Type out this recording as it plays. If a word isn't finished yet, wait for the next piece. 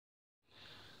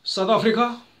South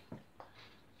Africa,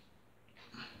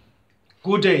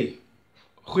 good day.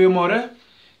 Goeiemorgen.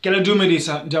 Kele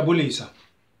dumedisa, njabulisa.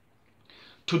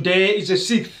 Today is the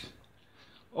 6th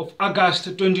of August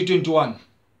 2021.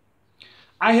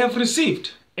 I have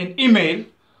received an email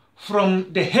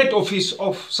from the head office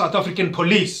of South African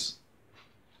Police.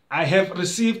 I have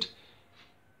received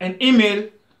an email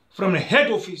from the head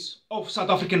office of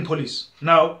South African Police.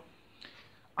 Now,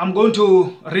 I'm going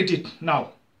to read it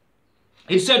now.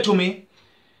 It said to me,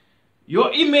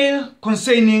 your email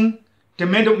concerning the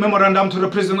memorandum to the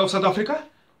President of South Africa,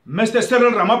 Mr.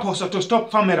 Cyril Ramaphosa, to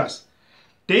stop farm errors,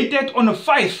 dated on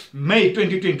 5 May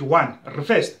 2021,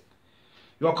 refers.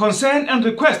 Your concern and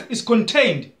request is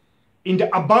contained in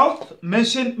the above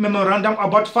mentioned memorandum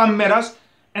about farm matters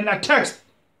and attacks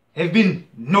have been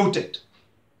noted.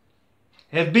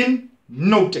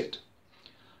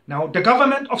 Now, the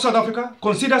government of South Africa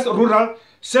considers rural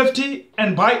safety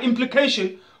and by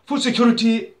implication food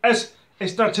security as a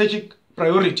strategic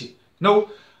priority. Nou,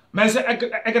 mensen,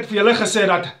 ek het vir julle gesê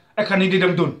dat ek gaan nie die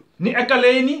ding doen. Nie ek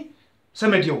alleen nie, saam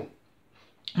met jou.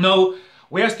 Now,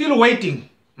 we are still waiting.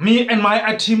 Me and my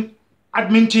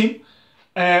admin team,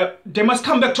 they must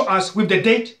come back to us with the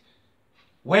date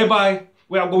whereby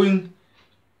we are going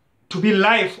to be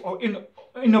live or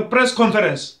in a press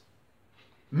conference.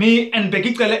 Me and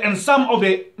Begitele and some of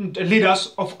the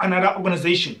leaders of another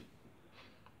organization.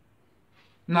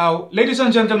 Now, ladies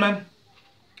and gentlemen,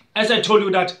 as I told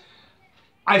you that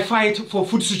I fight for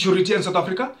food security in South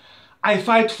Africa. I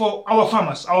fight for our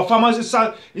farmers. Our farmers in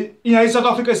South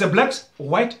Africa is a blacks,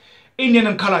 white, Indian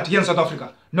and colored hier in South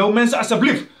Africa. Nou mensen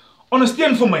alsjeblieft,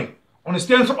 ondersteun voor mij.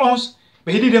 Ondersteun voor ons.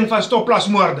 Bij die ding van stop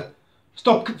plasmoorden.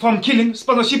 Stop from killing,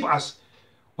 sponsorship us.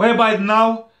 Whereby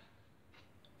now,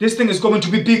 this thing is going to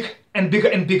be big and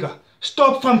bigger and bigger.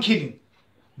 Stop from killing.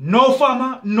 No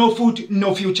farmer, no food,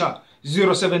 no future.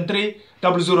 073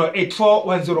 0084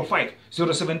 105.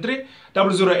 073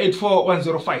 0084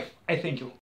 105. I thank you.